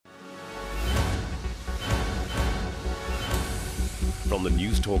From the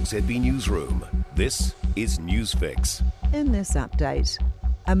News Talk ZB newsroom, this is Newsfix. In this update,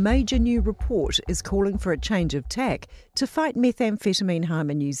 a major new report is calling for a change of tack to fight methamphetamine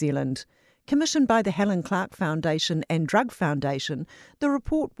harm in New Zealand. Commissioned by the Helen Clark Foundation and Drug Foundation, the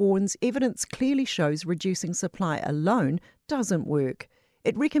report warns evidence clearly shows reducing supply alone doesn't work.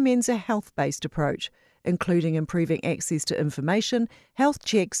 It recommends a health-based approach, including improving access to information, health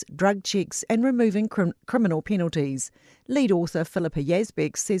checks, drug checks and removing criminal penalties. Lead author Philippa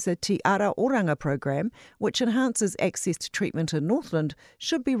Yazbek says a Te Ara Oranga program, which enhances access to treatment in Northland,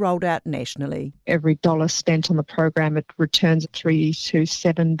 should be rolled out nationally. Every dollar spent on the program, it returns $3 to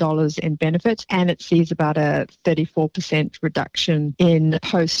 $7 in benefits, and it sees about a 34% reduction in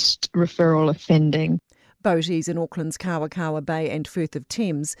post-referral offending. Boaties in Auckland's Kawakawa Bay and Firth of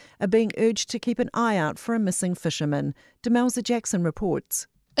Thames are being urged to keep an eye out for a missing fisherman. Demelza Jackson reports.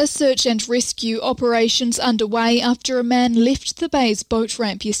 A search and rescue operation's underway after a man left the bay's boat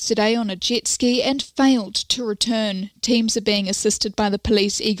ramp yesterday on a jet ski and failed to return. Teams are being assisted by the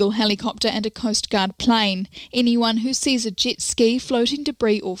Police Eagle helicopter and a Coast Guard plane. Anyone who sees a jet ski, floating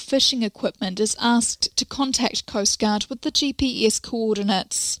debris or fishing equipment is asked to contact Coast Guard with the GPS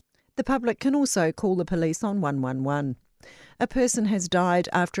coordinates. The public can also call the police on 111. A person has died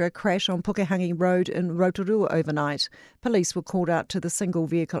after a crash on Pukehangi Road in Rotorua overnight. Police were called out to the single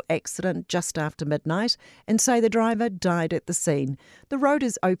vehicle accident just after midnight and say the driver died at the scene. The road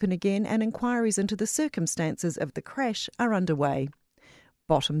is open again and inquiries into the circumstances of the crash are underway.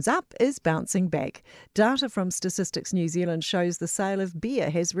 Bottoms Up is bouncing back. Data from Statistics New Zealand shows the sale of beer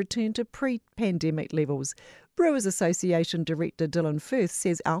has returned to pre-pandemic levels. Brewers Association Director Dylan Firth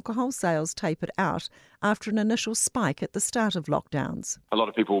says alcohol sales tapered out after an initial spike at the start of lockdowns. A lot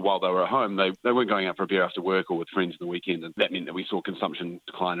of people, while they were at home, they weren't going out for a beer after work or with friends on the weekend, and that meant that we saw consumption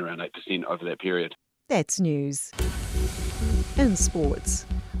decline around 8% over that period. That's news. In sports,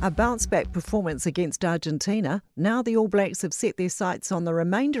 a bounce-back performance against Argentina. Now the All Blacks have set their sights on the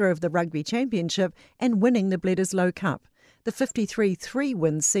remainder of the Rugby Championship and winning the Bledisloe Cup. The 53-3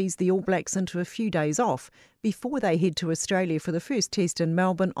 win sees the All Blacks into a few days off before they head to Australia for the first test in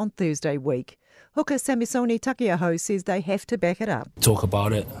Melbourne on Thursday week. Hooker Samisoni Takiaho says they have to back it up. Talk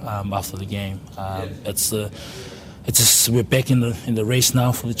about it after the game. We're back in the race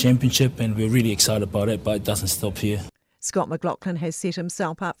now for the championship, and we're really excited about it, but it doesn't stop here. Scott McLaughlin has set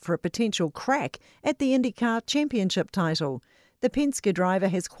himself up for a potential crack at the IndyCar Championship title. The Penske driver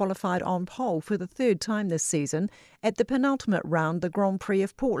has qualified on pole for the third time this season at the penultimate round, the Grand Prix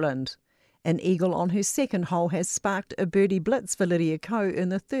of Portland. An eagle on her second hole has sparked a birdie blitz for Lydia Ko in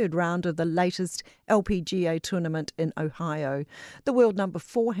the third round of the latest LPGA tournament in Ohio. The world number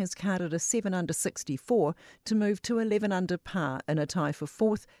 4 has carded a 7 under 64 to move to 11 under par in a tie for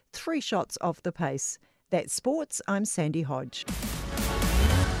fourth, 3 shots off the pace. That's sports. I'm Sandy Hodge.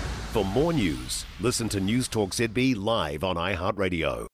 For more news, listen to News Talk ZB live on iHeartRadio.